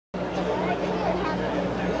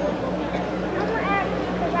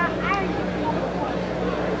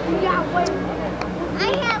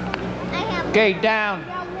Okay, down.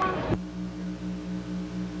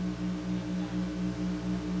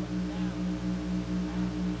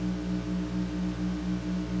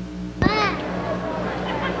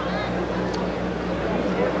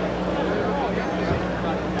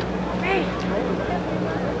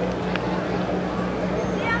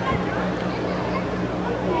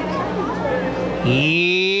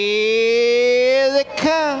 Here they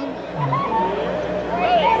come.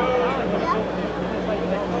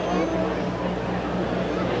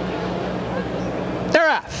 They're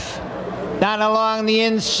off. Down along the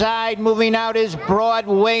inside, moving out is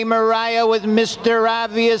Broadway Mariah with Mr.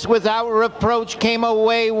 Obvious. Without Reproach came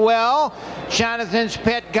away well. Jonathan's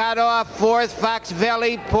Pet got off fourth. Fox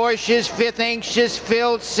Valley Porsche's fifth. Anxious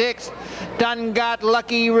Phil sixth. Dunn Got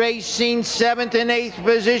Lucky Racing seventh and eighth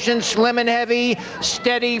position. Slim and Heavy,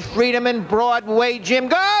 Steady Freedom and Broadway Jim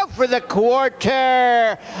go for the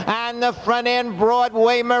quarter. On the front end,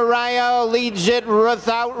 Broadway Mariah leads it.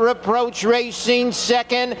 Without Reproach Racing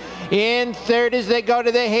second. In third as they go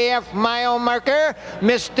to the half-mile marker.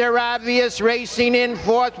 Mr. Obvious Racing in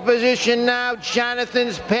fourth position now.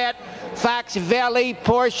 Jonathan's Pet. Fox Valley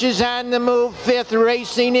Porsche's on the move. Fifth,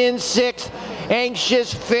 Racing in sixth.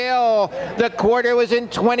 Anxious Phil. The quarter was in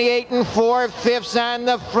 28 and 4/5 on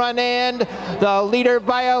the front end. The leader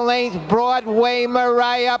by a length, Broadway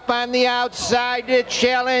Mariah up on the outside to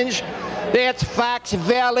challenge. That's Fox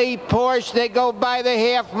Valley Porsche. They go by the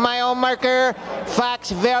half-mile marker.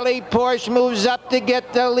 Fox Valley Porsche moves up to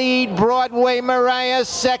get the lead. Broadway Mariah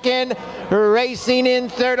second. Racing in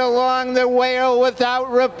third along the whale Without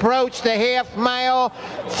Reproach. The half-mile,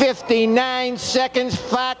 59 seconds.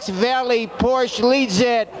 Fox Valley Porsche leads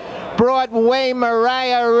it. Broadway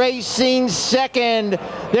Mariah Racing second.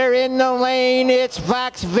 They're in the lane. It's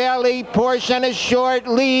Fox Valley Porsche on a short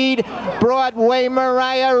lead. Broadway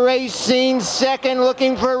Mariah Racing second,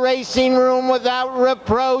 looking for racing room Without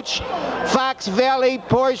Reproach. Fox Valley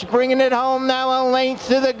Porsche bringing it home now a length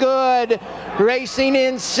to the good. Racing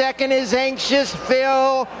in second is Anxious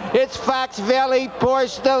Phil. It's Fox Valley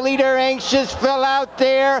Porsche, the leader. Anxious Phil out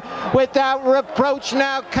there. Without Reproach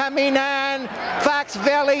now coming on. Fox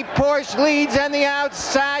Valley Porsche leads on the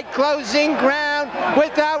outside, closing ground.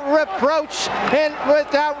 Without Reproach and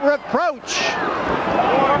Without Reproach.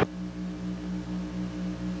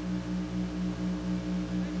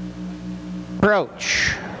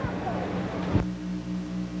 Reproach.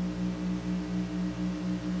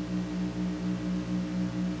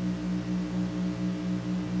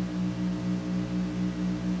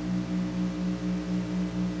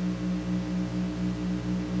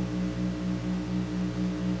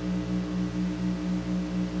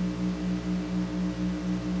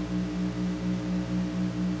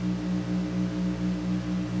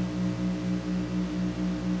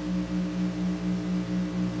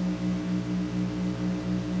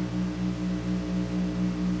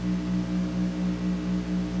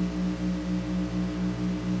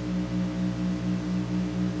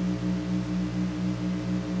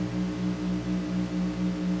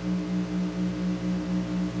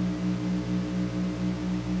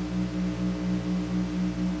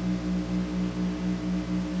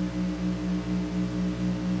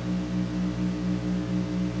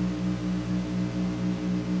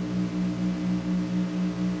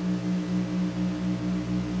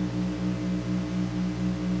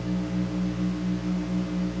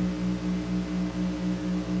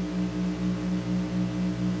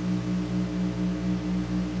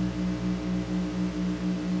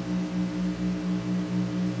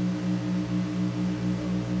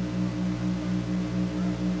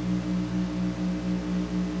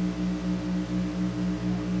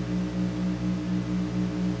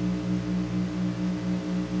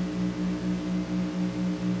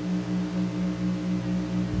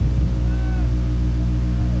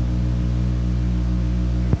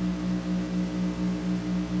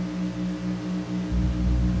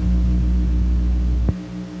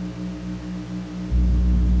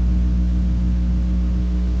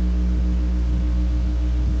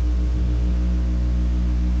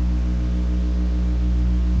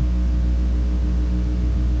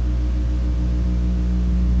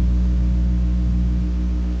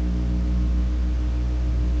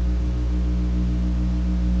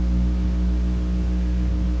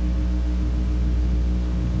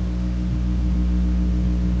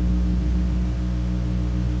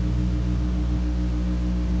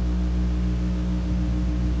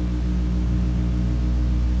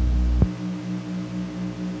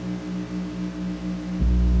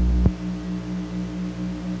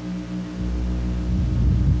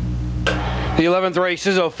 The 11th race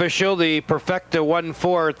is official. The Perfecta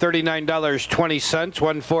 1-4,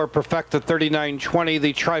 $39.20. 1-4 Perfecta, $39.20.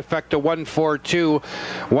 The Trifecta 1-4-2,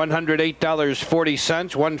 $108.40.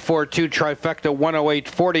 1-4-2 Trifecta,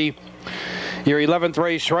 $108.40. Your 11th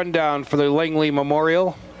race rundown for the Langley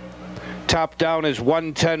Memorial. Top down is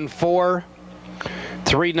 110.4,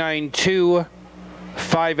 392,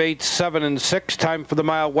 587 and 6. Time for the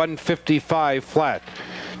mile 155 flat.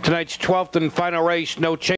 Tonight's 12th and final race, no change.